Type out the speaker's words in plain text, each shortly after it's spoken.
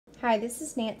Hi, this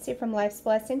is Nancy from Life's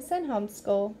Blessings and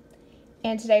Homeschool,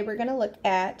 and today we're going to look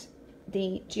at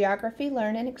the Geography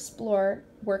Learn and Explore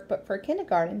workbook for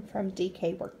kindergarten from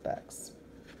DK Workbooks.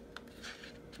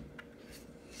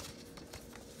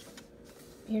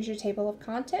 Here's your table of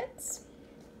contents.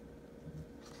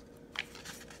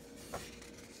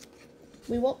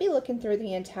 We won't be looking through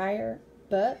the entire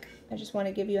book. I just want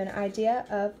to give you an idea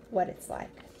of what it's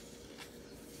like.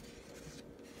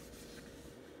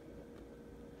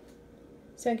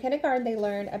 So in kindergarten, they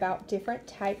learn about different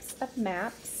types of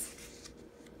maps.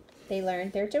 They learn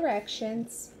their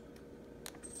directions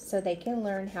so they can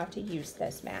learn how to use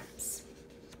those maps.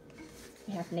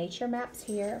 We have nature maps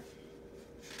here.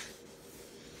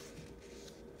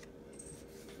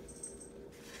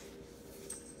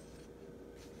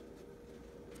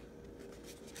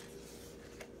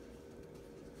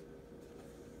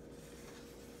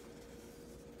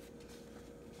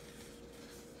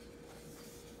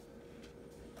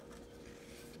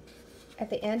 At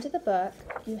the end of the book,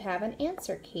 you have an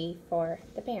answer key for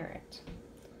the parent.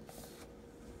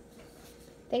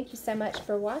 Thank you so much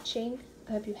for watching.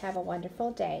 I hope you have a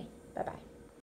wonderful day. Bye-bye.